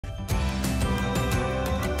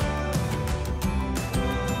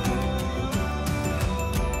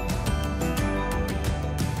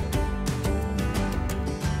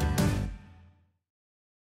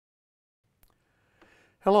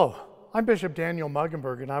Hello, I'm Bishop Daniel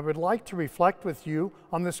Mueggenborg, and I would like to reflect with you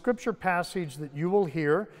on the scripture passage that you will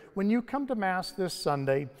hear when you come to Mass this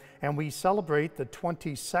Sunday and we celebrate the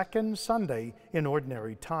 22nd Sunday in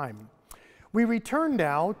Ordinary Time. We return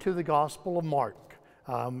now to the Gospel of Mark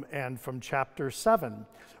and from chapter 7,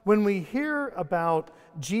 when we hear about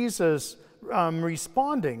Jesus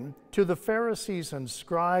responding to the Pharisees and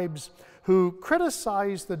scribes who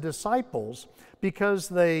criticized the disciples because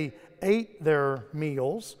they ate their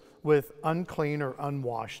meals with unclean or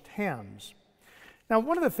unwashed hands. Now,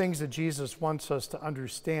 one of the things that Jesus wants us to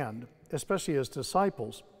understand, especially as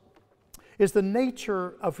disciples, is the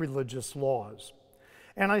nature of religious laws.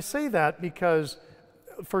 And I say that because,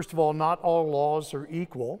 first of all, not all laws are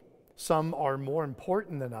equal. Some are more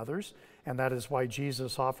important than others, and that is why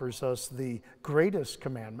Jesus offers us the greatest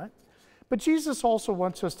commandment. But Jesus also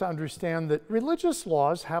wants us to understand that religious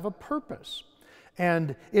laws have a purpose.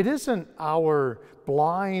 And it isn't our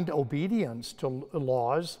blind obedience to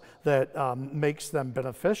laws that makes them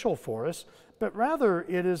beneficial for us, but rather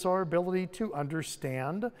it is our ability to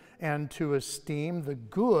understand and to esteem the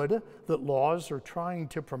good that laws are trying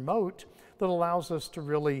to promote that allows us to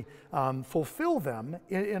really fulfill them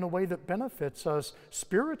in a way that benefits us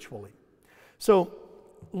spiritually. So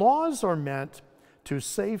laws are meant to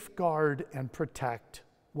safeguard and protect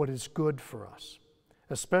what is good for us,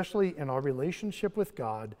 especially in our relationship with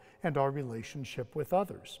God and our relationship with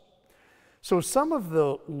others. So some of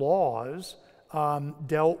the laws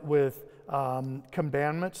dealt with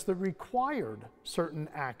commandments that required certain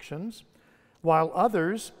actions, while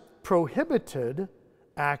others prohibited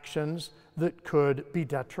actions that could be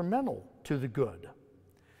detrimental to the good.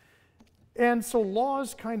 And so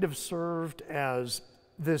laws kind of served as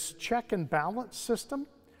this check and balance system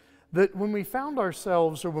that when we found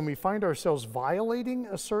ourselves or when we find ourselves violating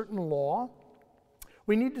a certain law,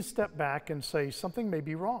 we need to step back and say something may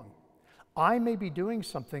be wrong. I may be doing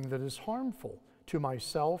something that is harmful to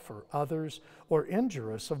myself or others or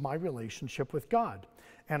injurious of my relationship with God.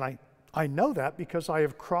 And I know that because I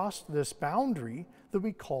have crossed this boundary that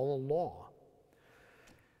we call a law.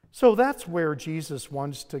 So that's where Jesus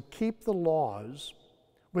wants to keep the laws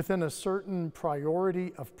within a certain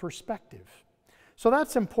priority of perspective. So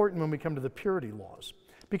that's important when we come to the purity laws,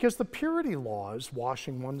 because the purity laws,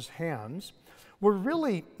 washing one's hands, were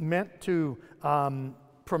really meant to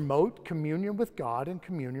promote communion with God and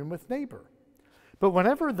communion with neighbor. But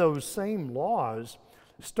whenever those same laws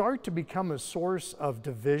start to become a source of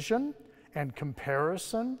division and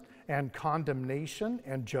comparison and condemnation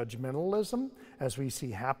and judgmentalism, as we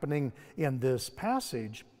see happening in this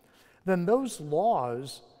passage, then those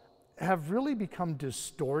laws have really become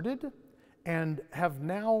distorted and have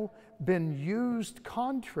now been used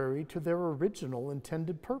contrary to their original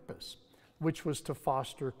intended purpose, which was to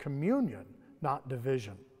foster communion, not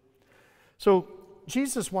division. So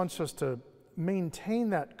Jesus wants us to maintain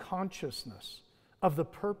that consciousness of the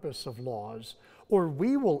purpose of laws, or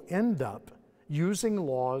we will end up using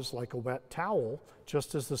laws like a wet towel,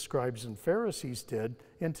 just as the scribes and Pharisees did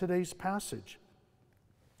in today's passage.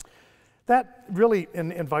 That really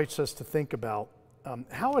invites us to think about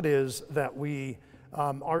how it is that we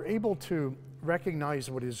are able to recognize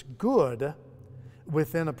what is good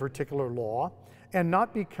within a particular law and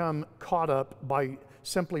not become caught up by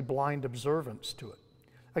simply blind observance to it.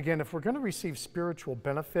 Again, if we're going to receive spiritual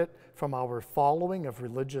benefit from our following of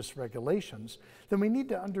religious regulations, then we need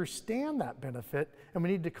to understand that benefit and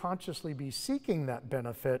we need to consciously be seeking that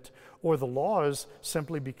benefit, or the laws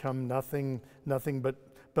simply become nothing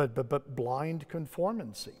but blind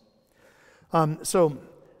conformancy. So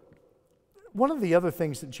one of the other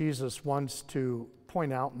things that Jesus wants to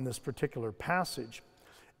point out in this particular passage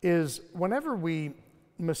is whenever we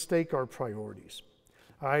mistake our priorities,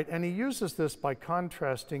 all right, and he uses this by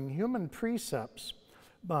contrasting human precepts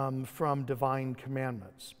from divine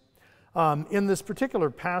commandments. In this particular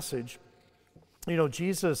passage, you know,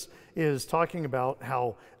 Jesus is talking about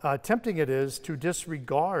how tempting it is to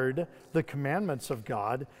disregard the commandments of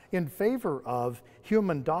God in favor of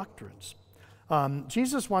human doctrines.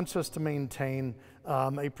 Jesus wants us to maintain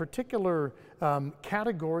a particular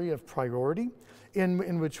category of priority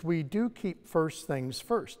in which we do keep first things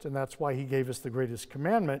first, and that's why he gave us the greatest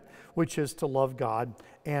commandment, which is to love God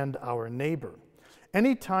and our neighbor.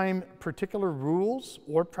 Anytime particular rules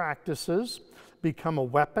or practices become a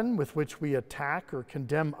weapon with which we attack or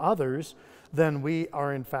condemn others, then we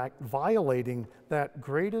are in fact violating that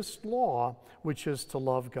greatest law, which is to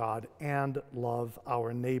love God and love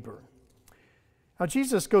our neighbor. Now,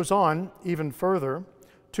 Jesus goes on even further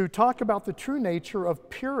to talk about the true nature of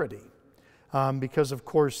purity. because, of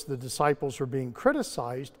course, the disciples were being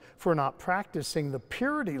criticized for not practicing the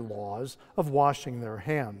purity laws of washing their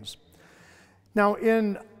hands. Now,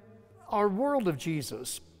 in our world of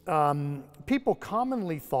Jesus, people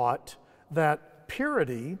commonly thought that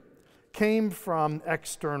purity came from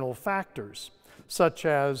external factors, such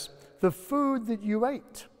as the food that you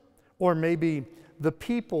ate, or maybe the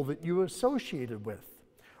people that you associated with,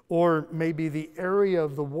 or maybe the area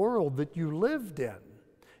of the world that you lived in.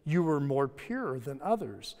 You were more pure than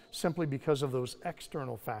others simply because of those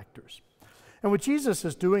external factors. And what Jesus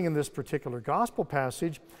is doing in this particular gospel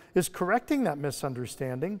passage is correcting that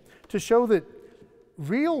misunderstanding to show that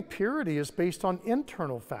real purity is based on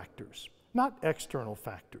internal factors, not external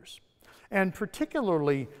factors. And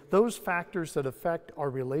particularly those factors that affect our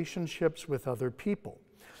relationships with other people.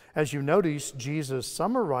 As you notice, Jesus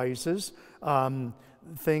summarizes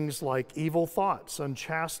things like evil thoughts,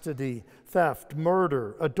 unchastity, theft,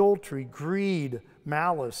 murder, adultery, greed,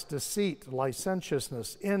 malice, deceit,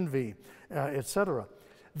 licentiousness, envy, etc.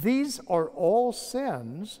 These are all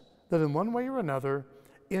sins that in one way or another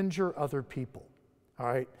injure other people, all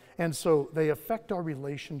right? And so they affect our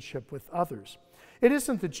relationship with others. It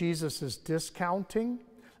isn't that Jesus is discounting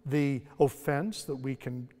the offense that we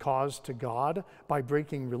can cause to God by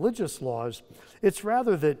breaking religious laws. It's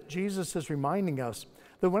rather that Jesus is reminding us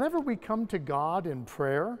that whenever we come to God in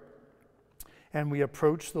prayer and we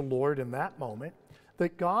approach the Lord in that moment,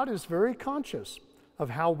 that God is very conscious of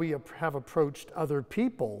how we have approached other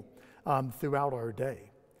people throughout our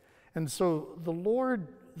day. And so the Lord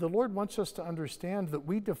wants us to understand that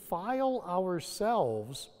we defile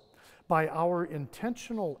ourselves by our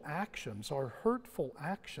intentional actions, our hurtful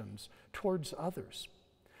actions towards others.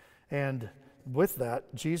 And with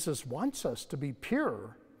that, Jesus wants us to be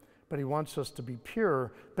pure, but he wants us to be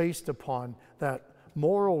pure based upon that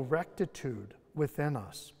moral rectitude within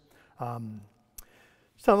us.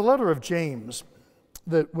 So the letter of James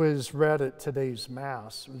that was read at today's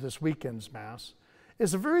Mass, this weekend's Mass,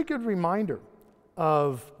 is a very good reminder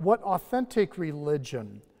of what authentic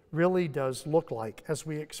religion really does look like as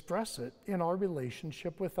we express it in our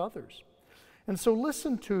relationship with others. And so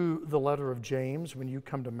listen to the letter of James when you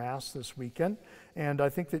come to Mass this weekend, and I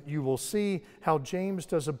think that you will see how James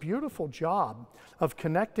does a beautiful job of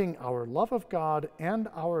connecting our love of God and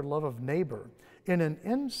our love of neighbor in an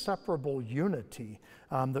inseparable unity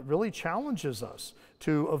that really challenges us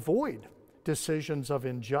to avoid decisions of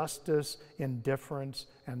injustice, indifference,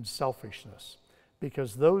 and selfishness,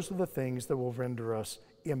 because those are the things that will render us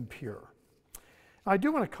impure. I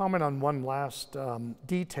do want to comment on one last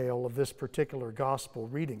detail of this particular gospel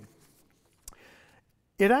reading.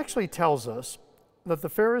 It actually tells us that the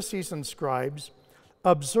Pharisees and scribes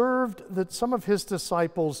observed that some of his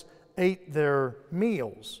disciples ate their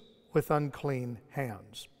meals with unclean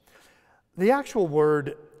hands. The actual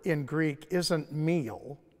word in Greek isn't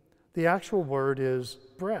meal. The actual word is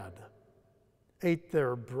bread. Ate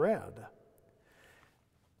their bread.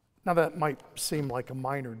 Now that might seem like a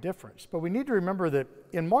minor difference, but we need to remember that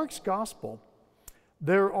in Mark's gospel,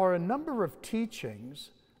 there are a number of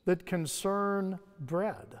teachings that concern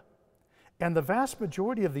bread. And the vast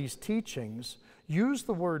majority of these teachings use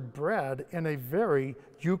the word bread in a very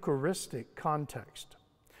Eucharistic context.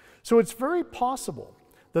 So it's very possible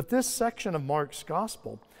that this section of Mark's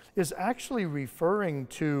gospel is actually referring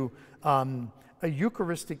to a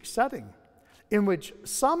Eucharistic setting in which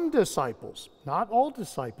some disciples, not all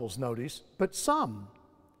disciples, notice, but some,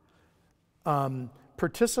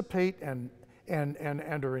 participate and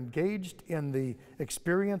are engaged in the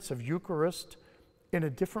experience of Eucharist in a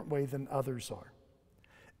different way than others are.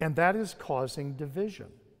 And that is causing division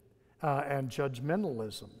and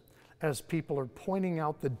judgmentalism as people are pointing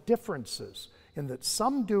out the differences in that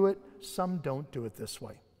some do it, some don't do it this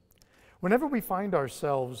way. Whenever we find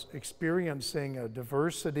ourselves experiencing a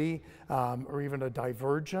diversity or even a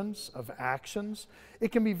divergence of actions,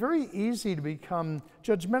 it can be very easy to become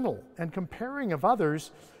judgmental and comparing of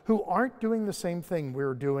others who aren't doing the same thing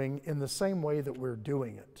we're doing in the same way that we're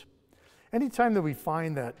doing it. Anytime that we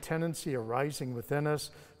find that tendency arising within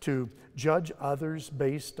us to judge others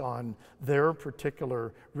based on their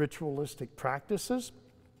particular ritualistic practices,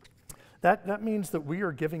 that means that we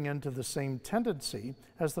are giving in to the same tendency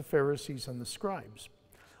as the Pharisees and the scribes.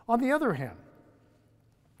 On the other hand,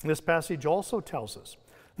 this passage also tells us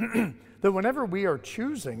that whenever we are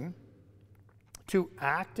choosing to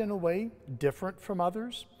act in a way different from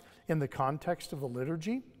others in the context of the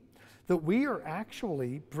liturgy, that we are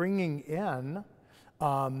actually bringing in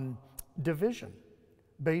division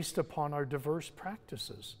based upon our diverse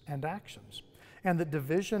practices and actions. And that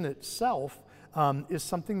division itself is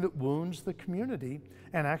something that wounds the community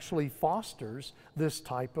and actually fosters this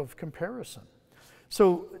type of comparison.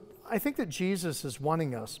 So I think that Jesus is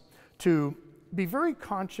wanting us to be very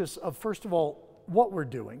conscious of, first of all, what we're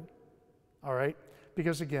doing, all right?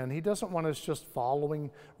 Because again, he doesn't want us just following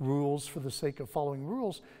rules for the sake of following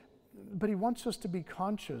rules, but he wants us to be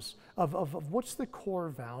conscious of what's the core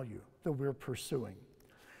value that we're pursuing.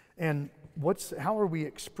 And how are we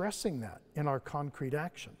expressing that in our concrete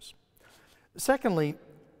actions? Secondly,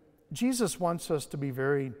 Jesus wants us to be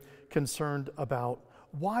very concerned about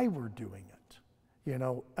why we're doing it. You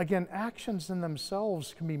know, again, actions in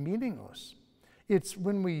themselves can be meaningless. It's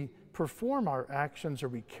when we perform our actions or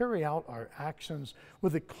we carry out our actions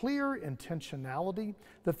with a clear intentionality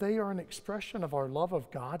that they are an expression of our love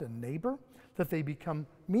of God and neighbor, that they become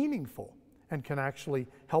meaningful and can actually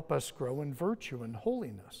help us grow in virtue and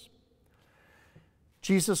holiness.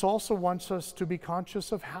 Jesus also wants us to be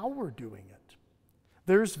conscious of how we're doing it.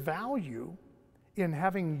 There's value in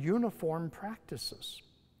having uniform practices,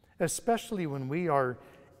 especially when we are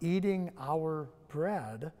eating our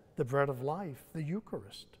bread, the bread of life, the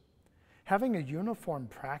Eucharist. Having a uniform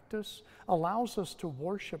practice allows us to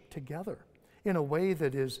worship together in a way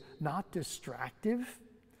that is not distractive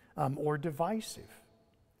or divisive.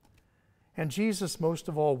 And Jesus, most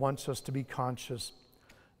of all, wants us to be conscious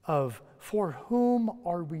of for whom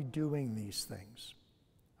are we doing these things,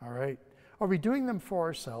 all right? Are we doing them for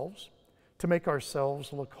ourselves, to make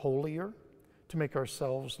ourselves look holier, to make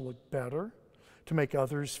ourselves look better, to make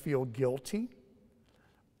others feel guilty?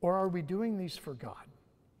 Or are we doing these for God?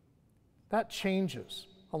 That changes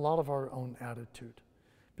a lot of our own attitude.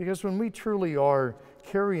 Because when we truly are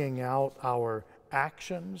carrying out our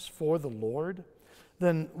actions for the Lord,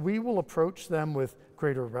 then we will approach them with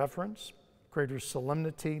greater reverence, greater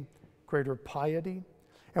solemnity, greater piety,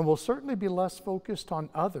 and will certainly be less focused on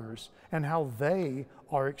others and how they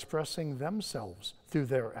are expressing themselves through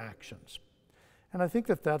their actions. And I think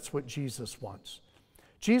that that's what Jesus wants.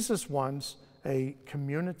 Jesus wants a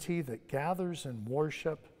community that gathers in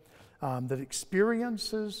worship, that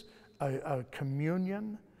experiences a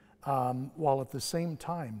communion, while at the same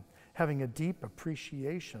time having a deep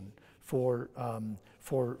appreciation for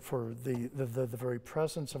the very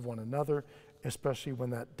presence of one another, especially when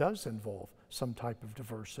that does involve some type of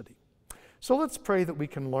diversity. So let's pray that we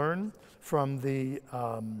can learn from the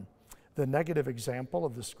negative example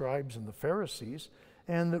of the scribes and the Pharisees,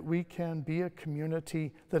 and that we can be a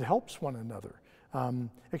community that helps one another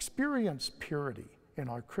experience purity in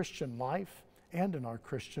our Christian life and in our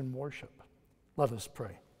Christian worship. Let us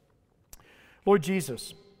pray. Lord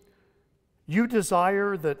Jesus, you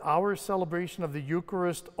desire that our celebration of the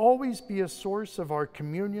Eucharist always be a source of our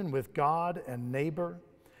communion with God and neighbor,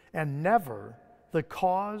 and never the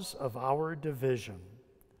cause of our division.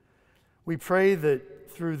 We pray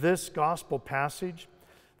that through this gospel passage,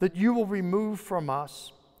 that you will remove from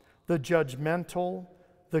us the judgmental,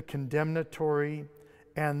 the condemnatory,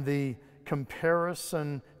 and the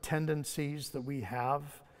comparison tendencies that we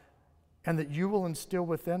have, and that you will instill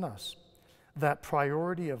within us that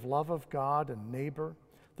priority of love of God and neighbor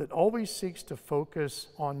that always seeks to focus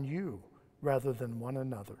on you rather than one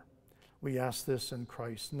another. We ask this in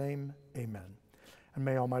Christ's name, amen. And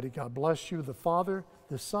may Almighty God bless you, the Father,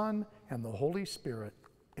 the Son, and the Holy Spirit.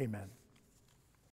 Amen.